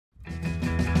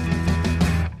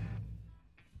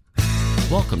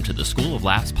Welcome to the School of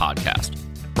Laughs podcast,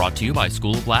 brought to you by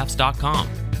schooloflaughs.com.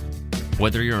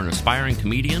 Whether you're an aspiring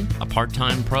comedian, a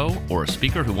part-time pro, or a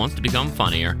speaker who wants to become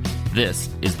funnier, this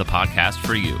is the podcast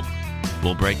for you.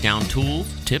 We'll break down tools,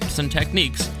 tips, and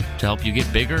techniques to help you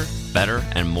get bigger, better,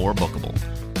 and more bookable.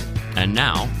 And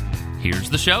now, here's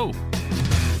the show.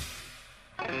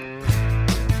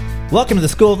 Welcome to the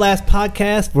School of Laughs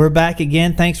podcast. We're back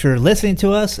again. Thanks for listening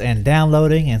to us and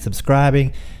downloading and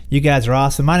subscribing. You guys are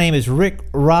awesome. My name is Rick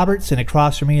Roberts, and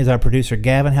across from me is our producer,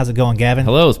 Gavin. How's it going, Gavin?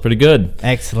 Hello, it's pretty good.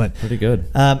 Excellent. Pretty good.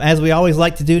 As we always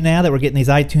like to do now that we're getting these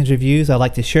iTunes reviews, I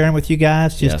like to share them with you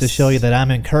guys just to show you that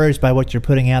I'm encouraged by what you're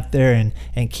putting out there,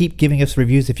 and keep giving us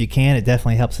reviews if you can. It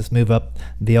definitely helps us move up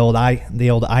the old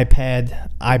iPod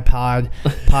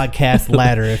podcast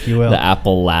ladder, if you will. The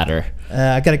Apple ladder.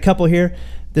 I got a couple here.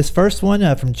 This first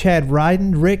one from Chad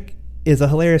Ryden. Rick is a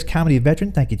hilarious comedy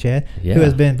veteran, thank you, Chad, who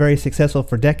has been very successful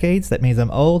for decades. That means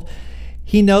I'm old.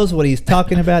 He knows what he's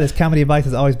talking about. His comedy advice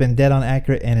has always been dead on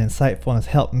accurate and insightful and has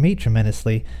helped me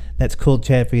tremendously. That's cool,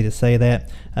 Chad, for you to say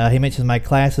that. He mentions my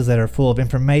classes that are full of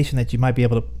information that you might be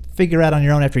able to figure out on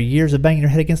your own after years of banging your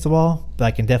head against the wall, but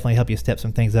I can definitely help you step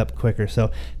some things up quicker. So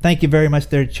thank you very much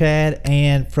there, Chad.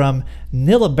 And from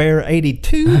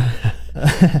NillaBear82,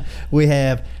 we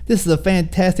have, this is a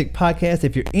fantastic podcast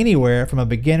if you're anywhere from a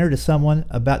beginner to someone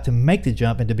about to make the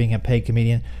jump into being a paid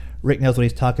comedian. Rick knows what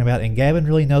he's talking about, and Gavin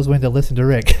really knows when to listen to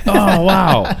Rick. Oh,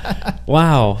 wow.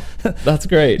 Wow. That's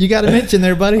great. You got to mention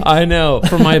there, buddy. I know.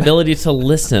 For my ability to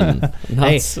listen.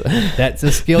 Hey, that's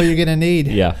a skill you're going to need.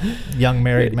 Yeah. Young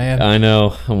married man. I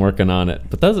know. I'm working on it.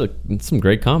 But that's some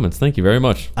great comments. Thank you very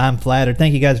much. I'm flattered.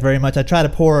 Thank you guys very much. I try to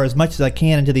pour as much as I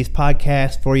can into these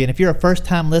podcasts for you. And if you're a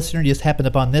first-time listener, you just happened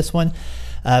upon this one,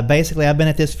 basically, I've been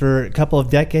at this for a couple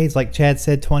of decades. Like Chad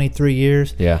said, 23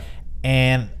 years. Yeah.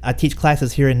 And I teach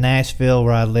classes here in Nashville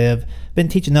where I live. Been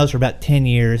teaching those for about 10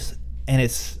 years. And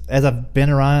it's, as I've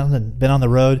been around and been on the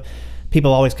road,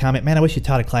 people always comment, man, I wish you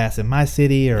taught a class in my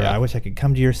city, or I wish I could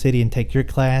come to your city and take your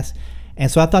class. And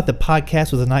so I thought the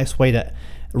podcast was a nice way to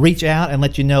reach out and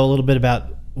let you know a little bit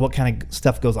about what kind of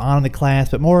stuff goes on in the class,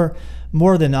 but more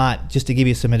than not, just to give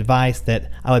you some advice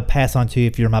that I would pass on to you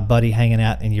if you're my buddy hanging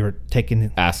out and you were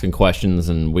asking questions,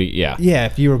 and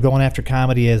if you were going after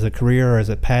comedy as a career or as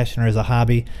a passion or as a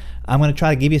hobby. I'm going to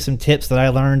try to give you some tips that I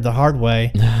learned the hard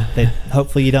way that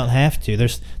hopefully you don't have to.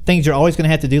 There's things you're always going to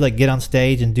have to do, like get on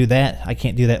stage and do that. I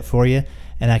can't do that for you,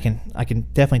 and I can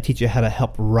definitely teach you how to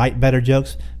help write better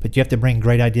jokes, but you have to bring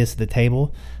great ideas to the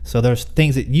table. So there's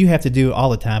things that you have to do all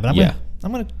the time, but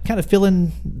I'm going to kind of fill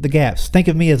in the gaps. Think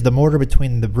of me as the mortar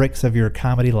between the bricks of your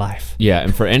comedy life. Yeah,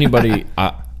 and for anybody,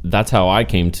 that's how I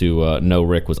came to know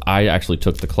Rick. Was I actually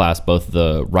took the class, both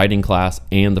the writing class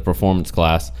and the performance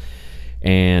class,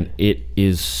 and it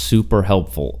is super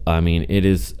helpful. I mean, it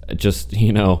is just,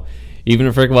 even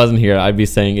if Rick wasn't here, I'd be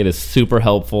saying it is super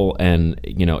helpful, and,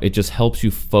 it just helps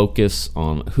you focus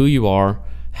on who you are,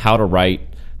 how to write,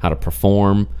 how to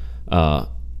perform.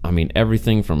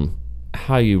 Everything from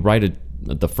how you write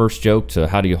the first joke to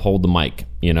how do you hold the mic.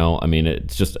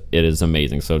 It is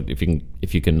amazing. So if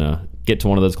you can get to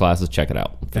one of those classes, check it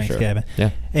out. Thanks, sure. Gavin. Yeah.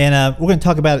 And we're going to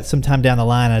talk about it sometime down the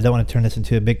line. I don't want to turn this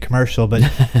into a big commercial, but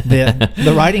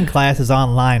the writing class is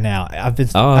online now.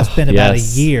 I spent about a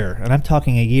year, and I'm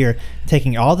talking a year,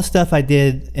 taking all the stuff I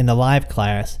did in the live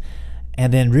class,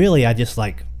 and then really I just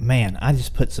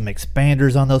put some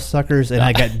expanders on those suckers, and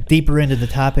I got deeper into the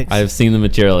topics. I've seen the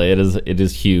material. It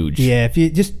is huge. Yeah,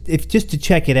 if just to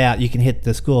check it out, you can hit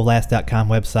the schooloflaughs.com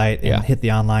website and hit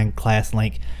the online class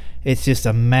link. It's just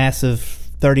a massive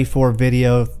 34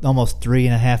 video, almost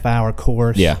 3.5 hour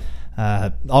course. Yeah.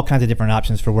 All kinds of different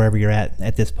options for wherever you're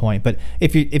at this point. But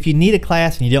if you need a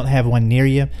class and you don't have one near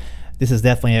you, this is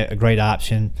definitely a great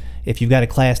option. If you've got a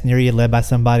class near you led by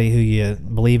somebody who you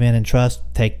believe in and trust,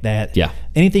 take that. Yeah.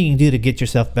 Anything you can do to get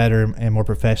yourself better and more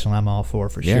professional, I'm all for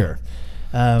sure.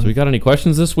 So we got any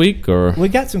questions this week? Or we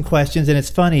got some questions, and it's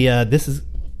funny. This is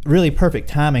really perfect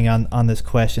timing on this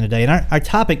question today. And our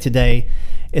topic today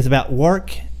is about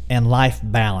work and life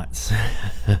balance.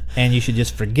 And you should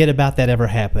just forget about that ever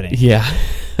happening. Yeah.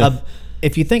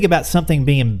 If you think about something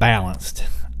being balanced,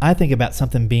 I think about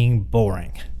something being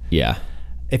boring. Yeah.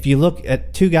 If you look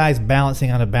at two guys balancing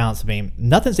on a balance beam,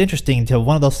 nothing's interesting until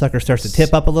one of those suckers starts to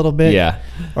tip up a little bit. Yeah.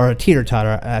 Or a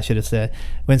teeter-totter, I should have said.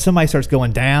 When somebody starts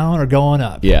going down or going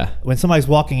up. Yeah. When somebody's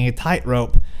walking a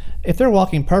tightrope, if they're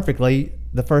walking perfectly,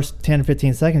 the first 10 or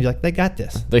 15 seconds, you're like, they got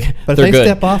this. But if they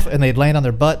step off and they land on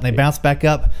their butt and they bounce back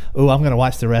up, I'm going to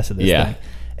watch the rest of this thing.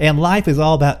 And life is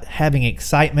all about having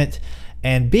excitement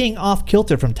and being off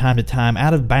kilter from time to time,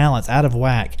 out of balance, out of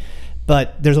whack.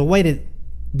 But there's a way to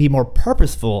be more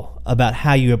purposeful about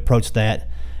how you approach that.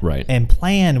 Right. And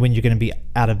plan when you're going to be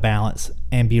out of balance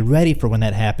and be ready for when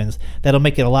that happens. That'll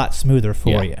make it a lot smoother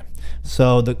for you.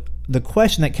 So the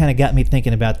question that kind of got me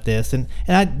thinking about this, and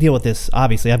I deal with this,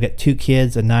 obviously. I've got 2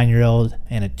 kids, a 9-year-old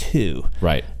and a 2.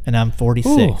 Right. And I'm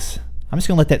 46. Ooh. I'm just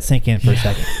going to let that sink in for a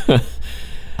second.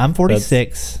 I'm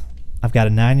 46. I've got a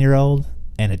 9-year-old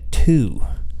and a 2.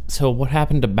 So what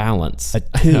happened to balance? A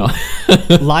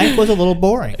 2. Life was a little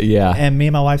boring. Yeah. And me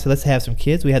and my wife said, let's have some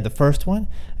kids. We had the first one,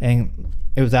 and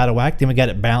it was out of whack. Then we got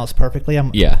it balanced perfectly.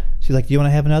 She's like, do you want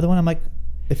to have another one? I'm like,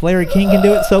 if Larry King can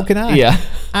do it, so can I. Yeah.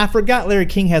 I forgot Larry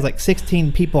King has like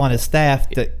 16 people on his staff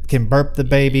that can burp the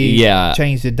baby,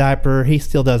 change the diaper. He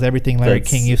still does everything Larry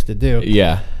King used to do.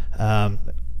 Yeah.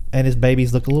 And his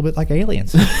babies look a little bit like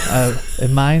aliens.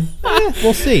 And mine,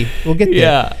 we'll see. We'll get there.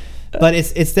 Yeah. But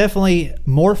it's definitely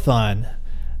more fun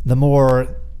the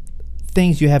more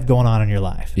things you have going on in your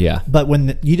life. Yeah. But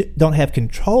when you don't have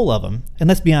control of them, and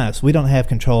let's be honest, we don't have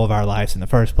control of our lives in the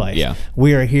first place. Yeah.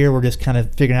 We are here. We're just kind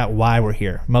of figuring out why we're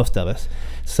here, most of us.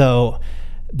 So,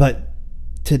 but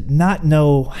to not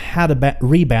know how to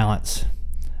rebalance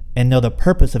and know the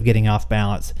purpose of getting off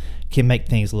balance can make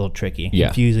things a little tricky,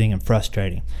 confusing, and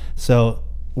frustrating. So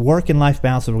work and life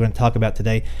balance that we're going to talk about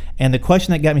today. And the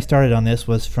question that got me started on this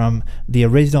was from the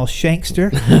original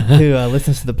Shankster who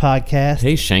listens to the podcast.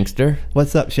 Hey, Shankster.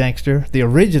 What's up, Shankster? The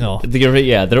original.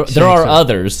 There are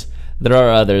others. There are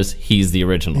others. He's the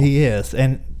original. He is.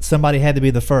 And somebody had to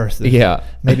be the first. Yeah.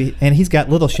 Maybe. And he's got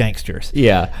little Shanksters.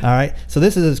 Yeah. All right. So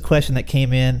this is his question that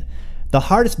came in. The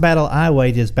hardest battle I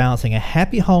wage is balancing a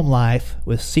happy home life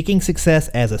with seeking success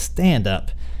as a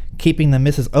stand-up. Keeping the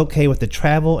missus okay with the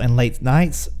travel and late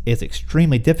nights is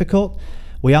extremely difficult.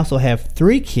 We also have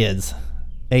 3 kids,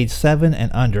 age 7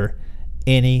 and under.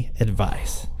 Any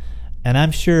advice? And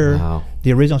I'm sure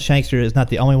the original Shankster is not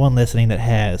the only one listening that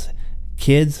has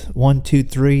kids. 1, 2,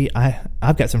 3.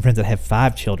 I've got some friends that have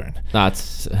 5 children.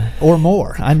 That's or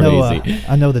more. I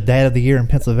crazy. know the dad of the year in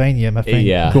Pennsylvania, my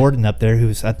friend Gordon up there,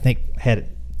 who's I think had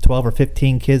 12 or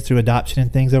 15 kids through adoption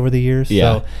and things over the years.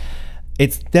 Yeah. So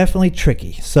it's definitely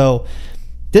tricky. So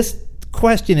this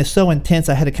question is so intense,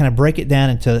 I had to kind of break it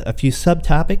down into a few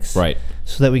subtopics, right,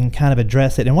 so that we can kind of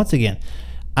address it. And once again,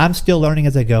 I'm still learning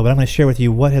as I go, but I'm going to share with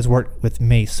you what has worked with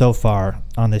me so far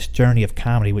on this journey of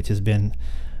comedy, which has been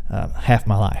half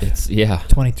my life. It's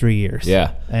 23 years.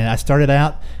 Yeah. And I started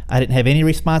out, I didn't have any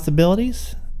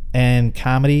responsibilities, and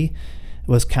comedy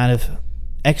was kind of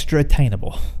extra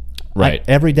attainable. Right.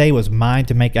 Every day was mine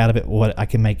to make out of it what I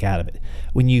can make out of it.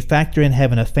 When you factor in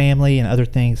having a family and other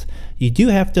things, you do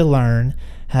have to learn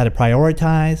how to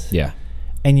prioritize. Yeah.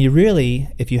 And you really,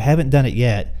 if you haven't done it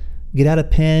yet, get out a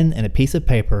pen and a piece of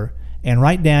paper and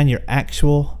write down your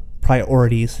actual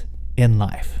priorities in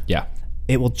life. Yeah.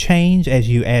 It will change as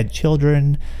you add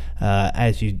children,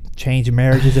 as you change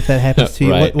marriages, if that happens to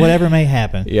you, Right. Whatever may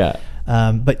happen. Yeah.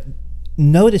 But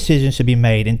no decision should be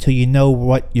made until you know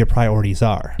what your priorities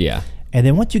are. Yeah. And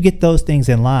then once you get those things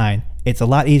in line, it's a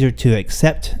lot easier to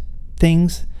accept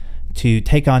things, to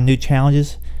take on new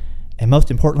challenges, and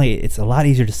most importantly, it's a lot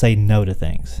easier to say no to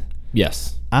things.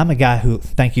 Yes. I'm a guy who,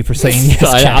 thank you for saying yes.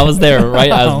 I was there,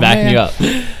 right? I was backing you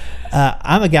up.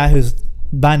 I'm a guy who's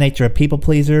by nature a people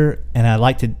pleaser, and I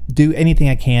like to do anything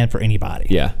I can for anybody.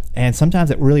 Yeah. And sometimes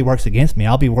it really works against me.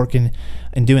 I'll be working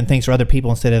and doing things for other people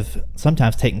instead of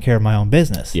sometimes taking care of my own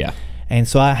business. Yeah. And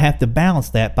so I have to balance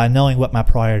that by knowing what my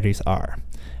priorities are.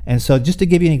 And so just to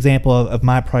give you an example of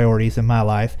my priorities in my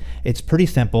life, it's pretty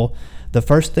simple. The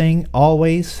first thing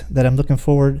always that I'm looking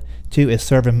forward to is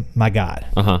serving my God.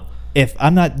 If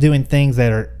I'm not doing things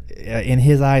that are in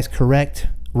his eyes correct,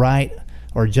 right,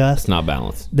 or just, it's not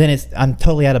balanced, then I'm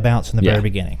totally out of balance from the very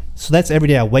beginning. So that's every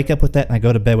day I wake up with that and I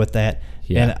go to bed with that.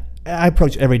 And I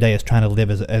approach every day as trying to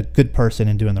live as a good person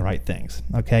and doing the right things,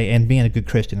 okay? And being a good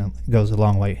Christian goes a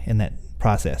long way in that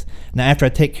process. Now, after I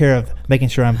take care of making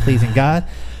sure I'm pleasing God,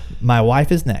 my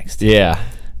wife is next. Yeah.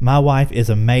 My wife is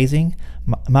amazing.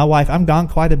 My wife, I'm gone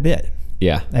quite a bit.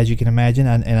 Yeah. As you can imagine,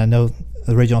 and I know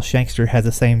the original Shankster has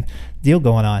the same deal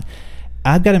going on.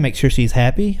 I've got to make sure she's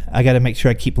happy. I got to make sure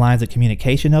I keep lines of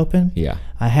communication open. Yeah.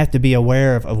 I have to be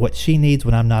aware of what she needs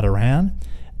when I'm not around,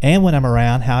 and when I'm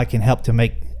around, how I can help to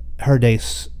make her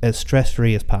days as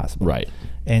stress-free as possible. Right.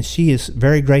 And she is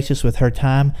very gracious with her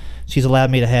time. She's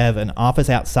allowed me to have an office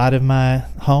outside of my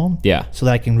home. Yeah. So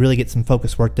that I can really get some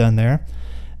focus work done there.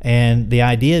 And the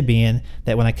idea being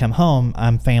that when I come home,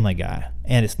 I'm family guy.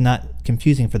 and it's not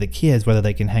confusing for the kids whether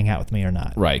they can hang out with me or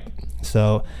not. Right.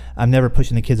 So I'm never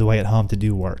pushing the kids away at home to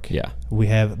do work. Yeah. We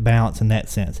have balance in that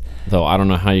sense. Though I don't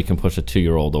know how you can push a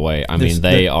 2-year-old away. I mean,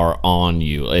 they are on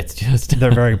you. It's just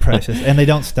they're very precious, and they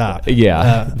don't stop.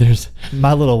 Yeah. There's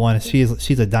my little one.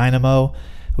 She's a dynamo.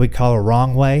 We call her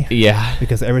Wrong Way. Yeah.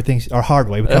 Because everything, or Hard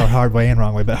Way. We call her Hard Way and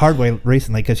Wrong Way, but Hard Way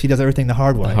recently because she does everything the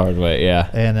hard way. The hard way, yeah.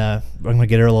 And I'm gonna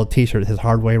get her a little T-shirt that says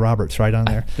Hard Way Roberts right on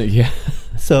there. Yeah.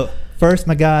 So first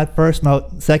my God,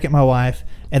 second my wife,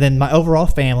 and then my overall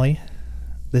family.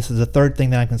 This is the third thing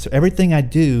that I'm concerned. Everything I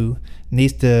do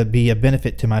needs to be a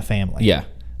benefit to my family. Yeah.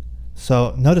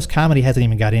 So notice comedy hasn't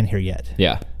even got in here yet.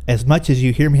 Yeah. As much as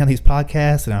you hear me on these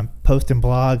podcasts and I'm posting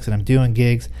blogs and I'm doing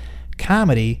gigs,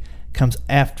 comedy comes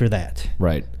after that.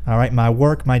 Right. All right. My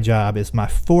work, my job is my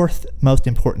fourth most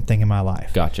important thing in my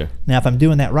life. Gotcha. Now, if I'm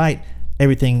doing that right,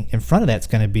 everything in front of that's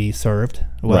going to be served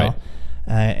well. Right.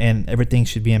 And everything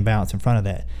should be in balance in front of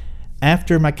that.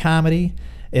 After my comedy,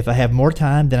 if I have more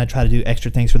time, then I try to do extra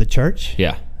things for the church.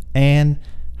 Yeah. And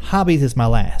hobbies is my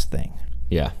last thing.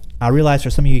 Yeah. I realize for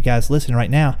some of you guys listening right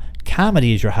now,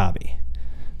 comedy is your hobby.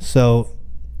 So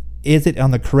is it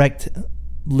on the correct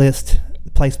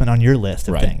placement on your list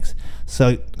of things?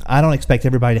 So I don't expect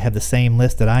everybody to have the same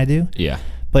list that I do. Yeah.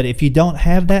 But if you don't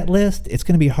have that list, it's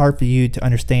going to be hard for you to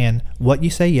understand what you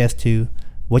say yes to,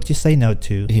 what you say no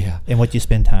to, and what you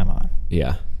spend time on.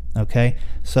 Yeah. Okay?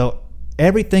 So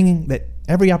every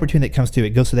opportunity that comes to it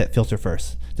goes through that filter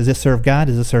first. Does this serve God?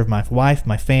 Does this serve my wife,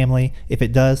 my family? If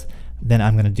it does, then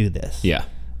I'm going to do this. Yeah.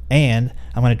 And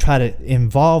I'm going to try to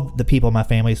involve the people in my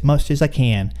family as much as I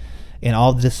can in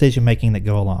all the decision making that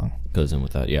go along. Goes in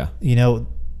with that, yeah. You know,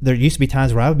 there used to be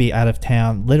times where I would be out of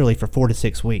town literally for 4 to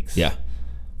 6 weeks. Yeah.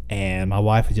 And my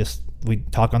wife would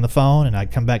we'd talk on the phone, and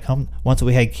I'd come back home. Once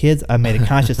we had kids, I made a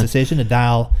conscious decision to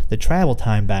dial the travel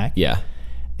time back. Yeah.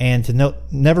 And to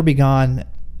never be gone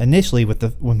initially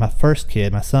with my first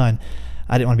kid, my son.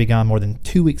 I didn't want to be gone more than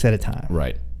 2 weeks at a time.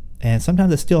 Right. And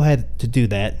sometimes I still had to do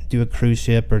that, do a cruise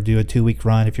ship or do a 2-week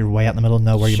run. If you're way out in the middle of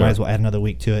nowhere, you might as well add another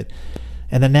week to it.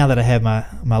 And then now that I have my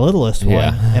littlest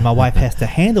one, and my wife has to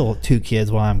handle 2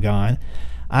 kids while I'm gone,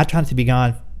 I try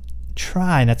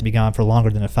not to be gone for longer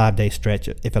than a 5-day stretch,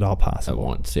 if at all possible. At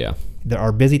once, yeah. There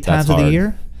are busy times of the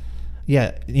year.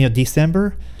 Yeah,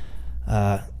 December.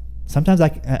 Sometimes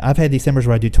I've had Decembers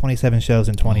where I do 27 shows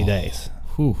in 20 days.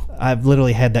 Whew. I've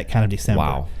literally had that kind of December.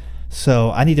 Wow.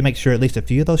 So I need to make sure at least a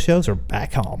few of those shows are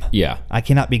back home. Yeah. I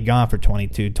cannot be gone for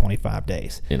 22, 25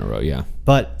 days. In a row, yeah.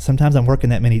 But sometimes I'm working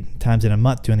that many times in a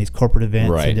month doing these corporate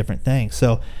events and different things.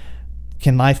 So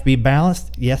can life be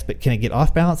balanced? Yes, but can it get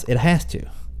off balance? It has to.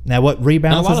 Now, what rebalances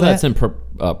that? A lot of that's in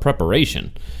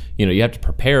preparation. You have to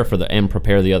prepare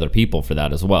prepare the other people for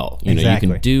that as well. You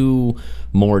can do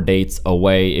more dates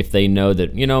away if they know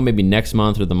that, maybe next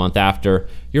month or the month after,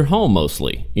 you're home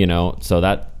mostly, so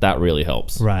that really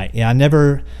helps. Right. Yeah,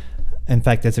 in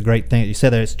fact, that's a great thing that you said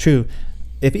that. It's true.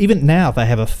 If I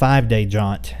have a 5-day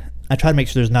jaunt, I try to make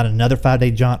sure there's not another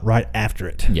 5-day jaunt right after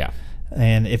it. Yeah.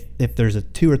 And if there's a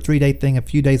 2 or 3 day thing, a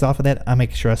few days off of that, I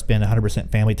make sure I spend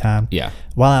 100% family time. Yeah.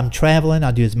 While I'm traveling,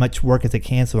 I'll do as much work as I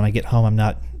can, so when I get home, I'm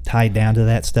not tied down to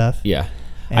that stuff. Yeah.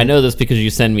 And I know this because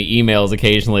you send me emails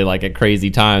occasionally, like at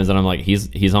crazy times, and I'm like,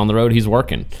 he's on the road, he's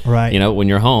working. Right. When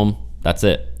you're home, that's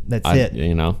it. That's it.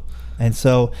 And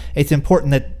so it's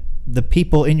important that the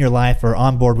people in your life are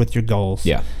on board with your goals.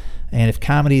 Yeah. And if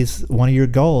comedy is one of your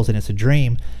goals and it's a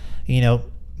dream,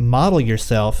 model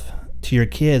yourself to your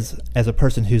kids as a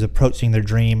person who's approaching their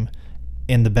dream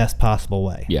in the best possible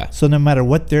way. Yeah. So no matter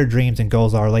what their dreams and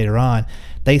goals are later on,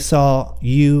 they saw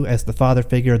you as the father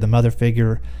figure or the mother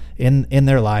figure in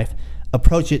their life.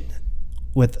 Approach it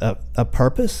with a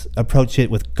purpose, approach it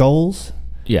with goals,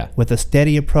 with a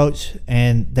steady approach,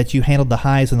 and that you handled the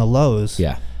highs and the lows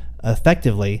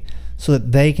effectively, so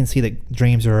that they can see that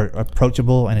dreams are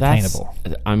approachable and attainable.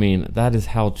 That is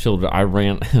how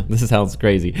children... this sounds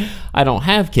crazy. I don't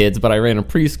have kids, but I ran a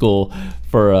preschool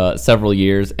for several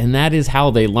years, and that is how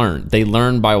they learn. They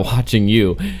learn by watching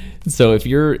you. So if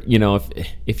you're,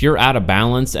 if you're out of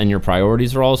balance and your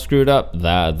priorities are all screwed up,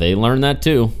 they learn that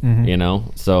too,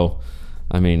 So,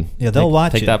 they'll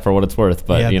watch take that for what it's worth,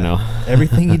 but,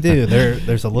 everything you do,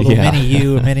 there's a little mini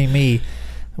you, a mini me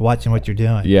watching what you're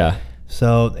doing. Yeah.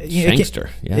 So Shankster,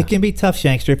 it can be tough,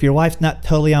 Shankster, if your wife's not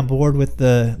totally on board with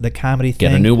the comedy thing.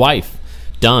 Get a new wife.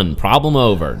 Done. Problem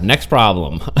over. Next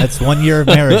problem. That's 1 year of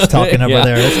marriage talking over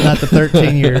there. It's not the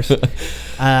 13 years.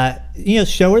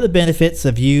 Show her the benefits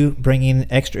of you bringing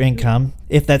extra income,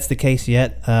 if that's the case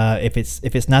yet. If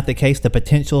it's not the case, the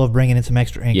potential of bringing in some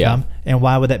extra income, and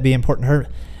why would that be important to her?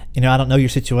 I don't know your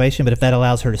situation, but if that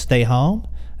allows her to stay home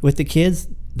with the kids,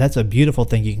 that's a beautiful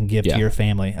thing you can give to your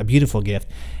family, a beautiful gift.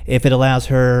 If it allows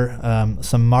her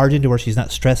some margin to where she's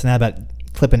not stressing out about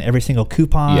clipping every single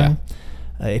coupon.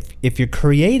 If you're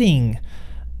creating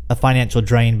a financial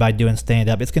drain by doing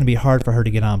stand-up, it's going to be hard for her to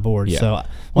get on board. So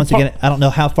once again, I don't know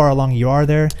how far along you are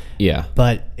there,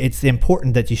 but it's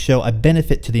important that you show a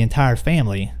benefit to the entire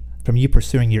family from you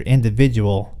pursuing your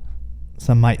individual,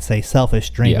 some might say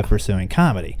selfish dream of pursuing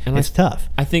comedy. And it's tough.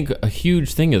 I think a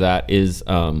huge thing of that is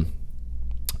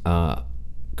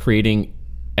creating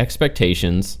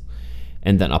expectations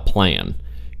and then a plan.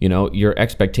 You know, your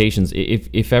expectations,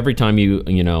 if every time you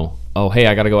know, oh, hey,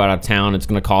 I got to go out of town, it's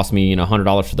going to cost me,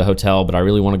 $100 for the hotel, but I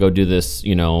really want to go do this,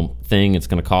 thing, it's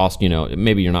going to cost,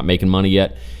 maybe you're not making money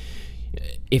yet.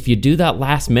 If you do that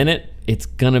last minute, it's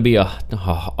going to be a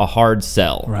hard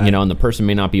sell, and the person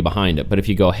may not be behind it. But if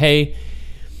you go, hey,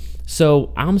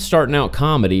 so I'm starting out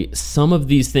comedy, some of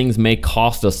these things may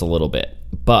cost us a little bit,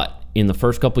 but in the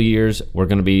first couple of years, we're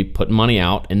going to be putting money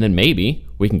out, and then maybe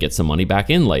we can get some money back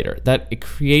in later. That it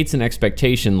creates an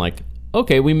expectation like,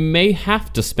 okay, we may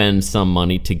have to spend some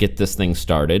money to get this thing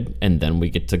started, and then we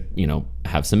get to,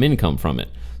 have some income from it.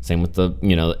 Same with the,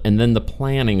 and then the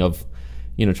planning of,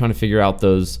 trying to figure out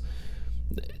those,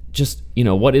 just,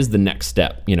 what is the next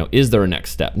step? Is there a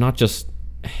next step? Not just,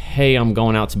 hey, I'm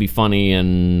going out to be funny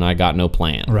and I got no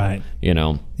plan. Right.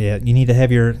 Yeah, you need to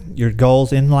have your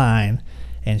goals in line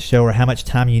and show her how much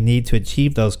time you need to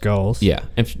achieve those goals. Yeah.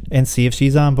 And see if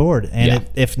she's on board. And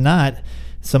if not,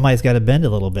 somebody's got to bend a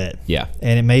little bit. Yeah.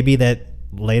 And it may be that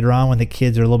later on when the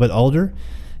kids are a little bit older,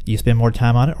 you spend more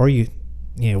time on it, or you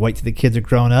wait till the kids are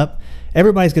grown up.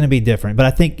 Everybody's going to be different. But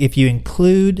I think if you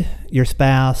include your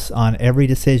spouse on every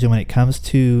decision when it comes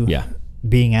to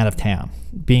being out of town,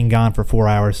 being gone for 4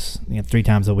 hours, 3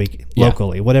 times a week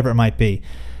locally, whatever it might be,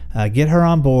 get her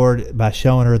on board by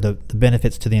showing her the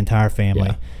benefits to the entire family.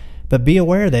 Yeah. But be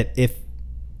aware that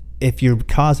if you're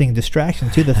causing distraction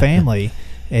to the family,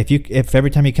 if every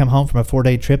time you come home from a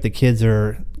 4-day trip the kids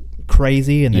are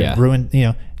crazy and they're ruined,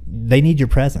 they need your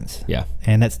presence. Yeah.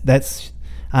 And that's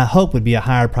I hope would be a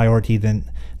higher priority than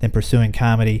pursuing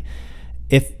comedy.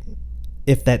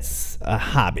 If that's a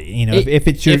hobby, if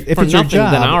it's your job,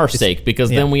 than our sake, because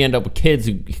then we end up with kids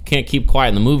who can't keep quiet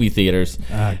in the movie theaters.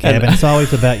 Kevin, it's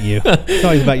always about you. It's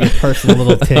always about your personal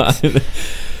little ticks.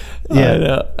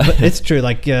 But it's true.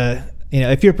 Like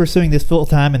if you're pursuing this full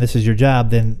time and this is your job,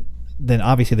 then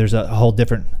obviously there's a whole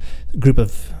different group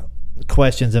of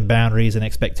questions and boundaries and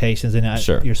expectations,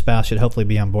 and your spouse should hopefully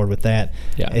be on board with that.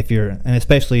 And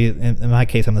especially in my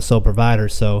case, I'm the sole provider,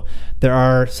 so there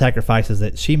are sacrifices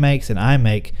that she makes and I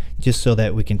make just so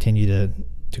that we continue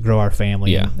to grow our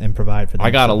family and provide for them.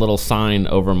 I got a little sign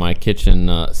over my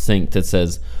kitchen sink that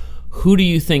says, "Who do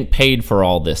you think paid for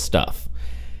all this stuff?"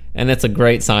 And it's a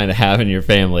great sign to have in your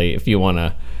family if you want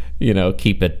to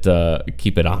keep it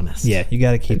honest. Yeah, you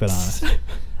got to keep it honest.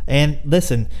 And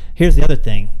listen, here's the other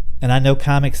thing. And I know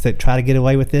comics that try to get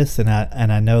away with this, and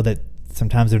I know that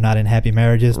sometimes they're not in happy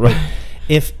marriages. But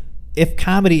if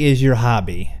comedy is your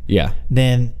hobby,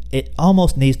 then it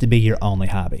almost needs to be your only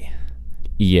hobby.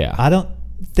 Yeah, I don't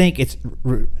think it's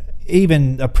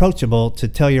even approachable to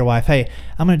tell your wife, "Hey,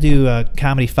 I'm going to do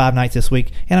comedy 5 nights this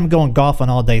week, and I'm going golfing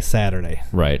all day Saturday."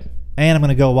 Right. And I'm going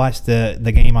to go watch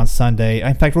the game on Sunday.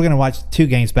 In fact, we're going to watch 2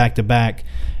 games back to back,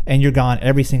 and you're gone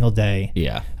every single day.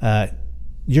 Yeah.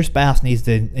 Your spouse needs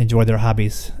to enjoy their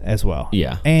hobbies as well.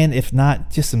 Yeah. And if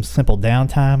not, just some simple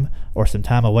downtime or some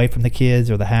time away from the kids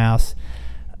or the house.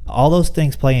 All those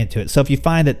things play into it. So if you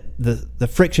find that the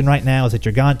friction right now is that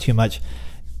you're gone too much,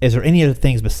 is there any other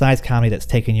things besides comedy that's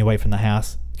taking you away from the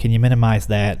house? Can you minimize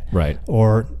that? Right.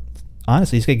 Or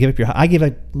honestly, you just got to give up I give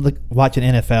a look watching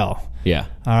NFL. Yeah.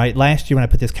 All right. Last year when I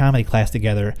put this comedy class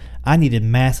together, I needed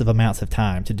massive amounts of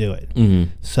time to do it.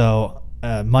 Mm-hmm. So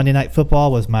Monday Night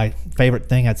Football was my favorite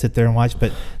thing. I'd sit there and watch,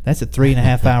 but that's a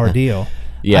 3.5 hour deal.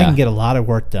 I can get a lot of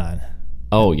work done.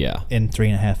 Oh, yeah. In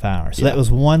 3.5 hours. So that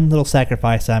was one little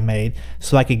sacrifice I made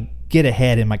so I could get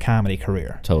ahead in my comedy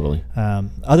career. Totally.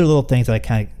 Other little things that I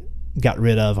kind of got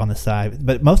rid of on the side,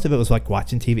 but most of it was like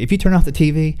watching TV. If you turn off the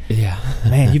TV,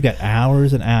 man, you've got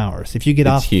hours and hours. If you get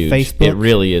off huge. Facebook, it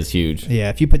really is huge. Yeah,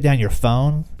 if you put down your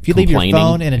phone, if you leave your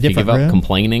phone in a different room,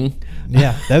 complaining,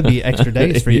 that would be extra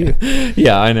days for you.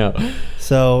 Yeah, I know.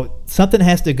 So something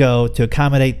has to go to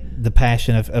accommodate the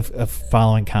passion of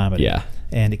following comedy,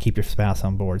 and to keep your spouse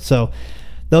on board. So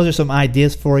those are some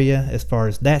ideas for you as far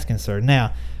as that's concerned.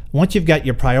 Now, once you've got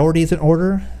your priorities in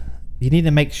order, you need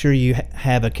to make sure you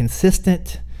have a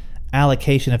consistent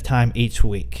allocation of time each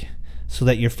week so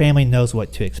that your family knows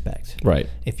what to expect. Right.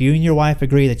 If you and your wife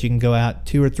agree that you can go out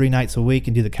 2 or 3 nights a week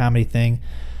and do the comedy thing,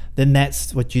 then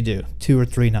that's what you do, 2 or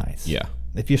 3 nights. Yeah.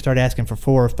 If you start asking for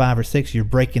 4 or 5 or 6, you're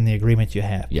breaking the agreement you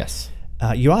have. Yes.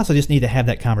 You also just need to have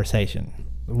that conversation.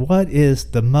 What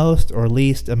is the most or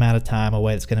least amount of time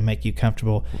away that's going to make you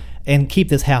comfortable and keep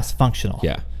this house functional?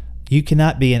 Yeah. You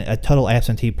cannot be a total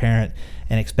absentee parent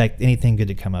and expect anything good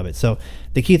to come of it. So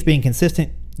the key is being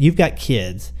consistent. You've got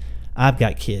kids. I've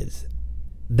got kids.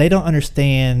 They don't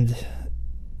understand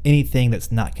anything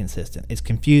that's not consistent. It's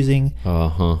confusing.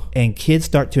 And kids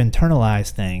start to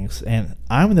internalize things. And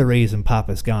I'm the reason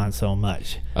Papa's gone so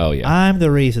much. Oh, yeah. I'm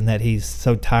the reason that he's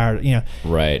so tired.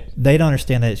 Right. They don't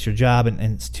understand that it's your job and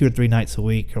it's 2 or 3 nights a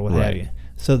week or what have you.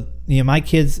 So, my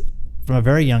kids from a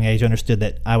very young age understood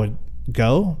that I would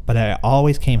go, but I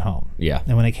always came home. Yeah.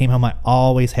 And when I came home, I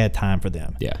always had time for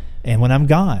them. Yeah. And when I'm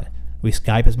gone, we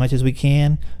Skype as much as we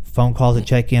can, phone calls to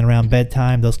check in around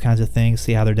bedtime, those kinds of things,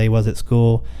 see how their day was at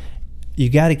school. You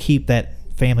got to keep that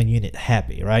family unit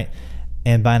happy, right?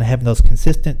 And by having those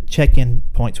consistent check-in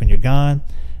points when you're gone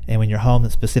and when you're home, the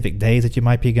specific days that you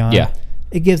might be gone,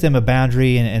 it gives them a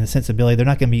boundary and a sensibility. They're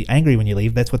not going to be angry when you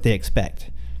leave. That's what they expect.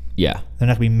 Yeah. They're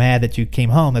not going to be mad that you came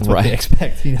home. That's what they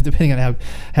expect, depending on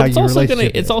how your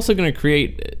relationship is. It's also going to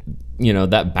create,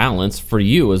 that balance for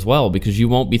you as well, because you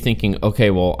won't be thinking,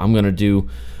 okay, well, I'm going to do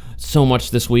so much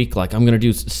this week, like I'm going to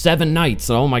do 7 nights,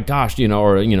 oh my gosh,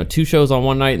 or 2 shows on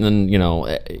one night, and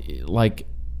then like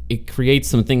it creates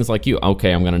some things like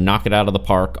okay, I'm going to knock it out of the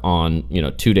park on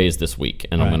 2 days this week,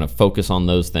 and I'm going to focus on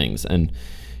those things, and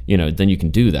then you can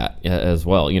do that as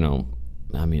well.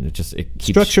 I mean, it keeps,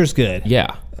 structure's good.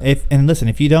 Yeah. And listen,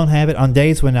 if you don't have it on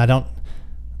days when I don't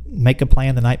make a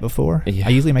plan the night before, I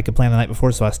usually make a plan the night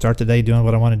before, so I start the day doing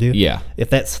what I want to do. Yeah. If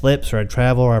that slips or I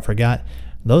travel or I forgot,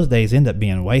 those days end up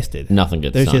being wasted. Nothing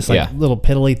gets done. There's just little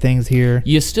piddly things here.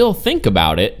 You still think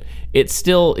about it. It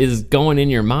still is going in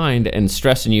your mind and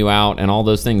stressing you out and all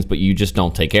those things, but you just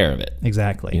don't take care of it.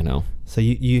 Exactly. So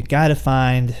you got to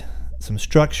find some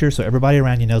structure so everybody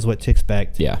around you knows what to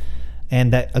expect. Yeah.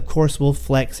 And that, of course, will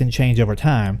flex and change over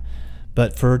time.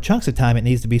 But for chunks of time, it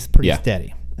needs to be pretty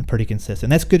steady and pretty consistent.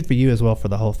 That's good for you as well, for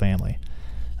the whole family.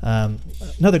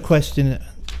 Another question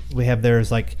we have there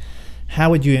is how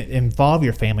would you involve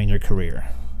your family in your career?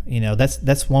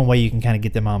 That's one way you can kind of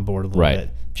get them on board a little bit.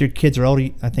 If your kids are older,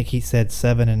 I think he said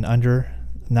 7 and under,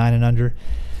 9 and under.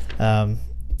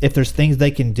 If there's things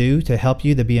they can do to help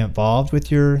you to be involved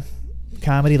with your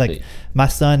comedy, my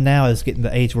son now is getting to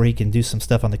the age where he can do some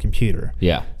stuff on the computer.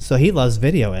 Yeah. So he loves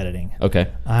video editing.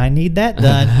 Okay. I need that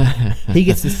done. He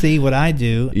gets to see what I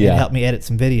do and help me edit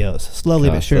some videos, slowly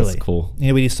but surely. That's cool. We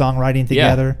do songwriting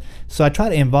together. Yeah. So I try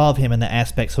to involve him in the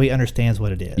aspect so he understands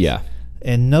what it is. Yeah.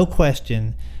 And no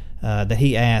question that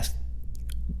he asked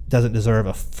doesn't deserve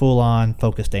a full-on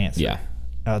focused answer. Yeah.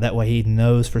 That way he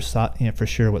knows for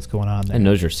sure what's going on there. And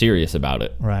knows you're serious about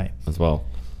it. Right. As well.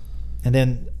 And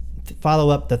then follow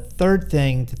up, the third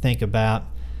thing to think about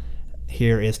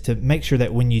here is to make sure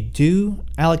that when you do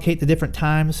allocate the different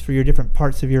times for your different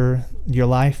parts of your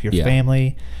life, your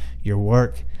family, your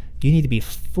work, you need to be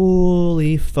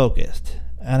fully focused.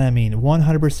 And I mean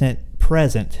 100%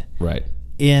 present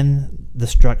in the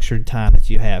structured time that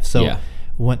you have. So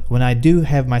when I do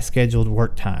have my scheduled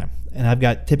work time, and I've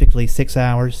got typically 6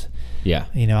 hours,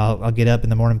 I'll get up in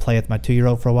the morning and play with my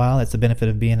 2-year-old for a while. That's the benefit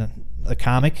of being a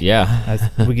comic. We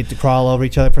get to crawl over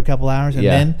each other for a couple hours, and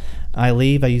then I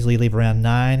leave. I usually leave around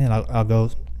 9, and I'll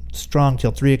go strong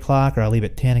till 3 o'clock, or I'll leave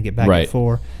at 10 and get back at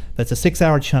 4. But it's a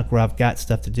 6-hour chunk where I've got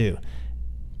stuff to do,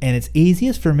 and it's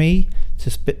easiest for me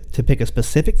to pick a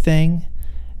specific thing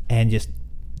and just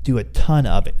do a ton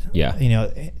of it.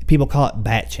 People call it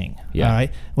batching. All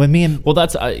right.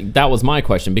 That was my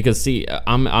question, because see,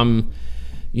 I'm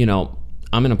in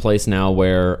a place now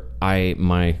where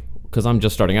because I'm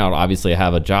just starting out, obviously I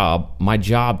have a job. My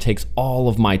job takes all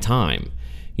of my time,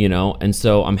 and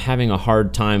so I'm having a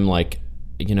hard time,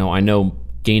 I know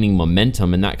gaining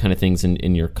momentum and that kind of things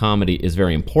in your comedy is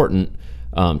very important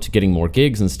to getting more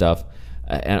gigs and stuff,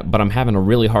 but I'm having a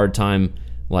really hard time,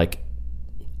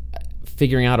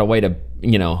 figuring out a way to,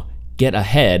 get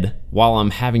ahead while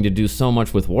I'm having to do so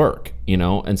much with work,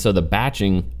 and so the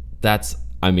batching,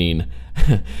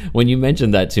 when you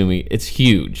mentioned that to me, it's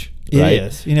huge. Right? It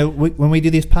is. When we do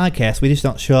these podcasts, we just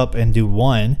don't show up and do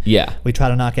one. Yeah. We try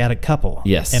to knock out a couple.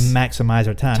 Yes. And maximize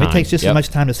our time. It takes just as much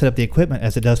time to set up the equipment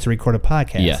as it does to record a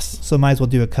podcast. Yes. So might as well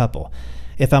do a couple.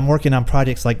 If I'm working on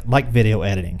projects like video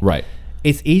editing,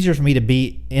 it's easier for me to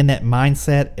be in that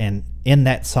mindset and in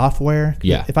that software.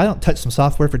 Yeah. If I don't touch some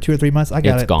software for 2 or 3 months, I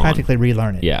got to practically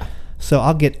relearn it. Yeah. So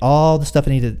I'll get all the stuff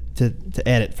I need to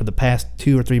edit for the past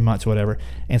 2 or 3 months or whatever,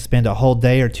 and spend a whole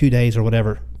day or 2 days or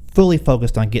whatever fully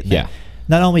focused on getting that.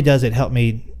 Not only does it help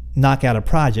me knock out a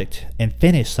project and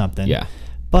finish something. Yeah.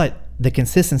 But the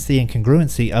consistency and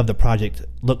congruency of the project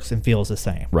looks and feels the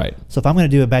same. Right. So if I'm going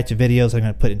to do a batch of videos I'm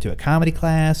going to put into a comedy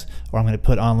class, or I'm going to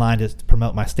put online to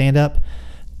promote my stand-up,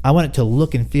 I want it to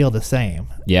look and feel the same.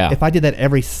 Yeah. If I did that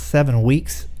every 7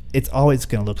 weeks, it's always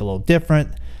going to look a little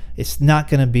different. It's not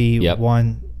going to be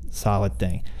one solid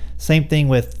thing. Same thing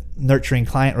with nurturing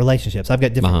client relationships. I've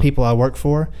got different people I work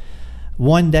for.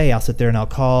 One day I'll sit there and I'll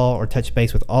call or touch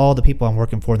base with all the people I'm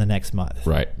working for in the next month.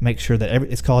 Right. Make sure that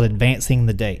it's called advancing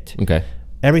the date. Okay.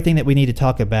 Everything that we need to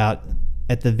talk about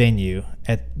at the venue,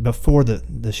 before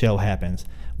the show happens,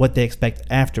 what they expect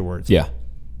afterwards. Yeah.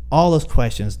 All those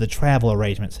questions, the travel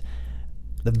arrangements.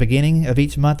 The beginning of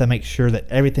each month, I make sure that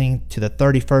everything to the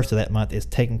 31st of that month is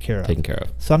taken care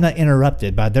of. So I'm not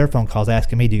interrupted by their phone calls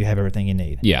asking me, do you have everything you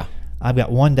need? Yeah. I've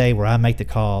got one day where I make the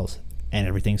calls and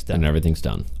everything's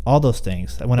done. All those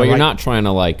things. But you're not trying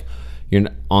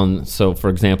to so for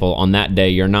example, on that day,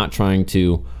 you're not trying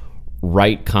to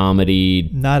write comedy,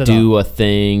 do a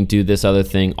thing, do this other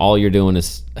thing. All you're doing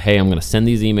is, hey, I'm going to send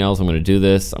these emails. I'm going to do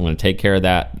this. I'm going to take care of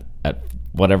that at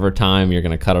whatever time. You're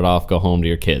going to cut it off, go home to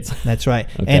your kids. That's right.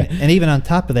 Okay. And even on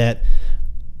top of that,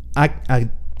 I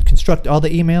construct all the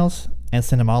emails and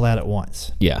send them all out at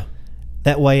once. Yeah.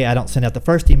 That way I don't send out the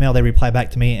first email, they reply back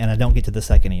to me, and I don't get to the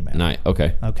second email. Nice.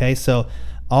 Okay. Okay, so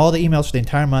all the emails for the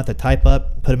entire month, I type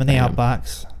up, put them in the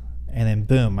outbox, and then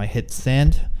boom, I hit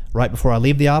send right before I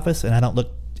leave the office, and I don't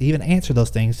look to even answer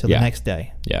those things till the next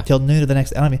day. Yeah. Till noon of the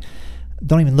next day. I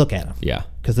don't even look at them. Yeah.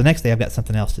 Because the next day I've got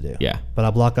something else to do. Yeah. But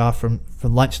I block off from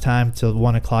lunchtime till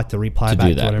 1 o'clock to reply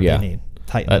back to whatever they need.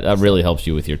 That really helps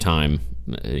you with your time,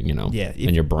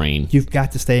 and your brain. You've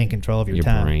got to stay in control of your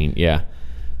time. Brain, yeah.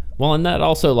 Well, and that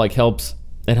also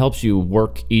helps you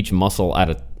work each muscle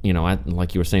at a,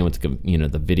 like you were saying with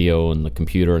the video and the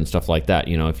computer and stuff like that.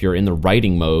 If you're in the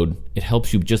writing mode, it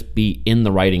helps you just be in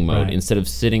the writing mode instead of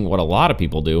sitting. What a lot of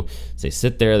people do is they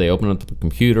sit there, they open up the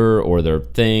computer or their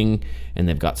thing, and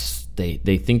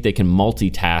they think they can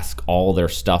multitask all their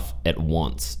stuff at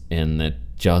once, and that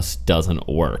just doesn't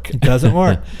work. It doesn't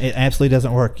work. It absolutely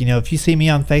doesn't work. If you see me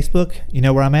on Facebook, you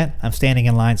know where I'm at? I'm standing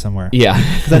in line somewhere. Yeah.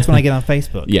 Because that's when I get on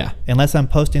Facebook. Yeah. Unless I'm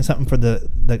posting something for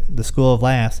the School of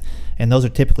Laughs, and those are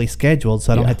typically scheduled,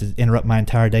 so I don't have to interrupt my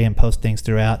entire day and post things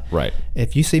throughout. Right.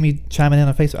 If you see me chiming in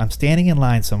on Facebook, I'm standing in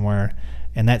line somewhere,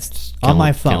 and that's on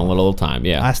my phone. Killing a little time,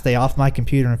 yeah. I stay off my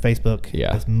computer and Facebook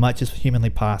as much as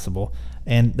humanly possible.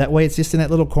 And that way it's just in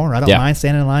that little corner. I don't mind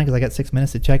standing in line because I got 6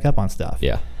 minutes to check up on stuff.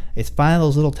 Yeah. It's finding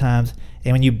those little times,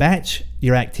 and when you batch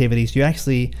your activities, you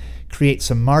actually create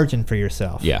some margin for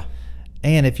yourself. Yeah.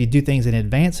 And if you do things in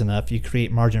advance enough, you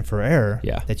create margin for error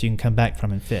Yeah. that you can come back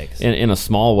from and fix. In a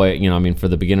small way, for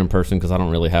the beginner person, because I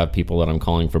don't really have people that I'm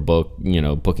calling for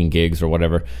booking gigs or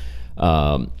whatever.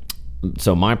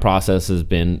 So my process has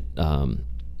been,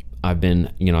 I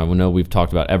know we've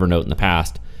talked about Evernote in the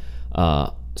past.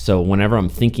 So whenever I'm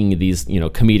thinking of these,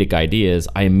 comedic ideas,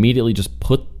 I immediately just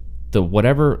put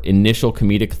whatever initial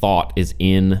comedic thought is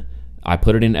I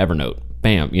put it in Evernote.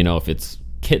 Bam. If it's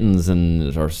kittens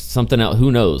or something else, who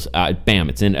knows? Bam,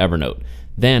 it's in Evernote.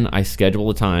 Then I schedule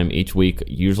a time each week.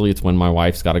 Usually it's when my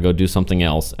wife's got to go do something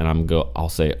else, and I'll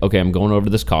say, okay, I'm going over to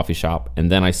this coffee shop,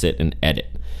 and then I sit and edit.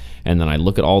 And then I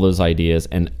look at all those ideas,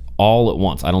 and all at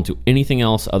once. I don't do anything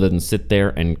else other than sit there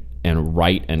and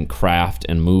write and craft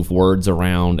and move words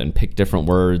around and pick different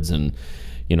words and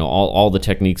all the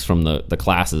techniques from the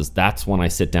classes. That's when I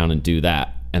sit down and do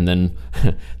that, and then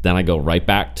I go right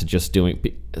back to just doing,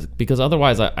 because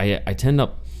otherwise I tend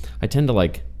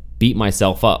to beat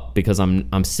myself up because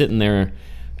I'm sitting there,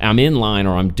 I'm in line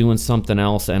or I'm doing something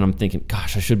else, and I'm thinking,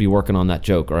 gosh, I should be working on that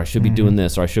joke, or I should be doing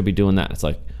this, or I should be doing that. It's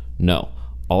like, no,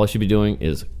 all I should be doing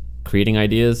is creating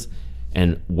ideas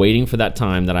and waiting for that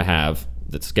time that I have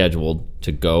that's scheduled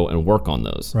to go and work on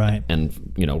those, right?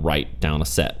 And write down a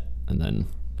set, and then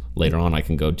later on I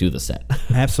can go do the set.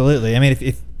 Absolutely. I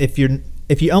mean, if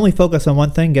you only focus on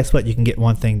one thing, guess what? You can get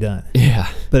one thing done. Yeah.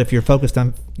 But if you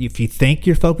think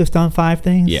you're focused on 5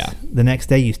 things, the next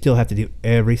day you still have to do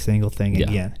every single thing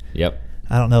again. Yep.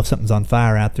 I don't know if something's on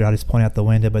fire out there. I'll just point out the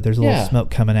window, but there's a little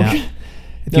smoke coming out.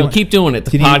 Keep doing it.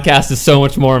 The podcast is so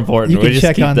much more important. You can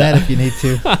check on that if you need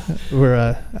to.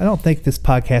 I don't think this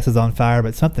podcast is on fire,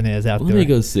 but something is out there. Let me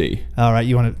go see. All right,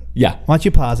 you want to? Yeah. Why don't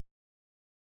you pause it?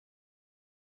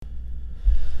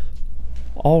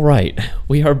 All right,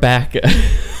 we are back.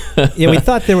 Yeah, we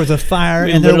thought there was a fire,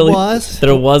 and there was.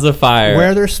 There was a fire.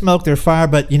 Where there's smoke, there's fire.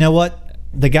 But you know what?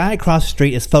 the guy across the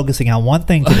street is focusing on one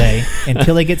thing today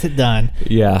until he gets it done.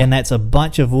 Yeah. And that's a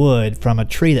bunch of wood from a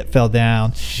tree that fell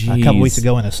down a couple weeks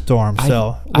ago in a storm.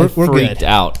 So we're freaked good.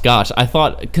 out. Gosh, I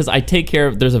thought, because I take care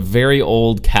of, there's a very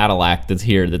old Cadillac that's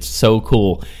here that's so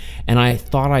cool. And I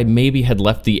thought I maybe had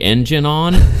left the engine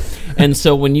on. And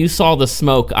so when you saw the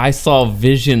smoke, I saw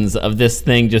visions of this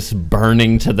thing just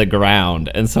burning to the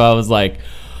ground. And so I was like,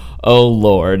 oh,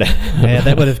 Lord. Yeah,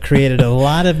 that would have created a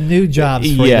lot of new jobs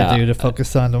for you to do to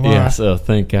focus on tomorrow. Yeah, so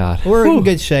thank God. We're in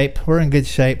good shape.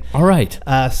 All right.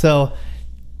 So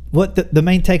what the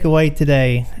main takeaway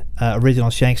today, Original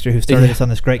Shankster, who started us on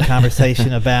this great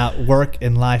conversation about work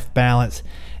and life balance,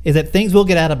 is that things will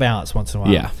get out of balance once in a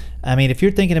while. Yeah. I mean, if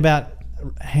you're thinking about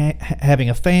having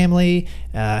a family,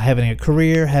 having a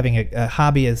career, having a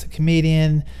hobby as a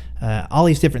comedian, all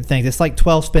these different things, it's like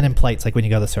 12 spinning plates, like when you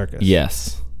go to the circus.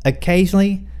 Yes.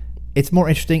 Occasionally, it's more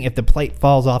interesting if the plate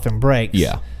falls off and breaks.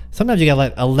 Yeah. Sometimes you got to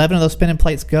let 11 of those spinning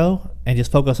plates go and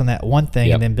just focus on that one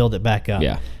thing and then build it back up.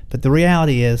 Yeah. But the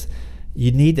reality is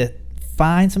you need to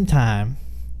find some time,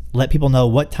 let people know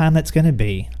what time that's going to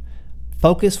be,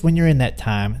 focus when you're in that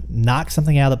time, knock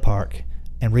something out of the park,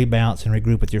 and rebalance and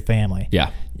regroup with your family.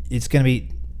 Yeah. It's going to be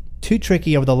too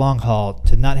tricky over the long haul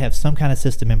to not have some kind of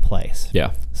system in place.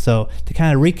 Yeah. So to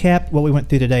kind of recap what we went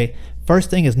through today,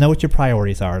 first thing is know what your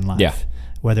priorities are in life. Yeah.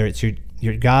 Whether it's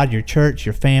your God, your church,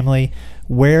 your family,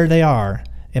 where they are,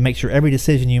 and make sure every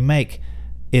decision you make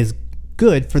is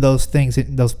good for those things,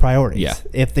 those priorities. Yeah.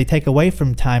 If they take away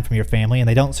from time from your family and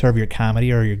they don't serve your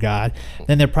comedy or your God,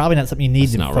 then they're probably not something you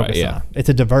need to focus on. It's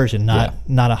a diversion, not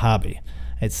a hobby.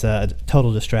 It's a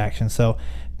total distraction. So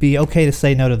be okay to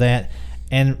say no to that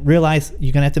and realize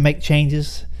you're going to have to make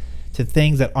changes to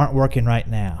things that aren't working right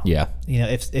now. Yeah. You know,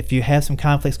 if you have some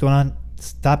conflicts going on,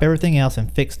 stop everything else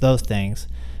and fix those things,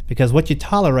 because what you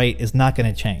tolerate is not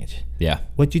going to change. Yeah.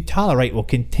 What you tolerate will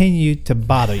continue to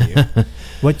bother you.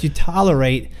 What you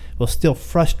tolerate will still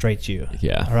frustrate you.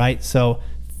 Yeah. All right? So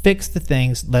fix the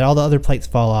things, let all the other plates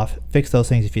fall off, fix those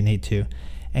things if you need to,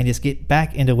 and just get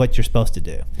back into what you're supposed to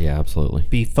do. Yeah, absolutely.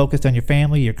 Be focused on your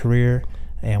family, your career,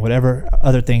 and whatever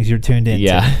other things you're tuned into.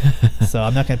 Yeah. So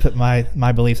I'm not going to put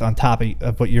my beliefs on top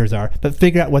of what yours are, but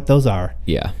figure out what those are.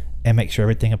 Yeah. And make sure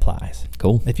everything applies.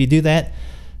 Cool. If you do that,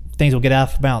 things will get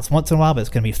out of balance once in a while, but it's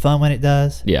going to be fun when it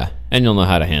does. Yeah. And you'll know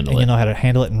how to handle it. You'll know how to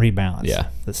handle it and rebalance. Yeah.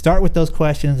 So start with those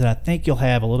questions, and I think you'll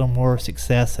have a little more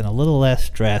success and a little less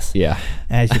stress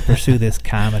as you pursue this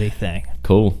comedy thing.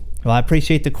 Cool. Well, I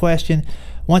appreciate the question.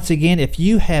 Once again, if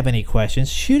you have any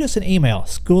questions, shoot us an email,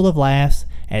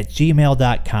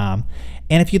 schooloflaughs@gmail.com.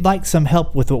 And if you'd like some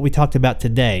help with what we talked about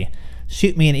today,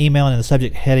 shoot me an email and in the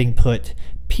subject heading put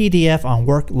PDF on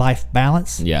work-life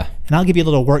balance. Yeah. And I'll give you a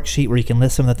little worksheet where you can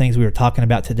list some of the things we were talking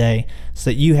about today so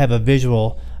that you have a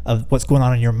visual of what's going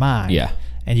on in your mind. Yeah.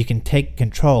 And you can take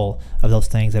control of those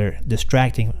things that are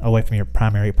distracting away from your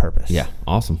primary purpose. Yeah.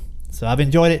 Awesome. So I've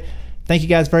enjoyed it. Thank you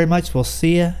guys very much. We'll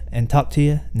see you and talk to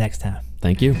you next time.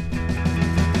 Thank you.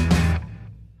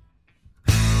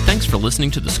 Thanks for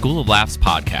listening to the School of Laughs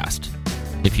podcast.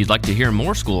 If you'd like to hear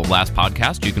more School of Laughs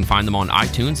podcasts, you can find them on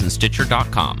iTunes and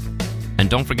Stitcher.com. And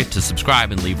don't forget to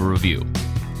subscribe and leave a review.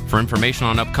 For information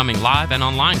on upcoming live and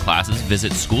online classes,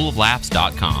 visit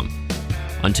schooloflaughs.com.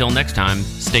 Until next time,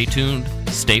 stay tuned,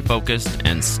 stay focused,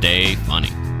 and stay funny.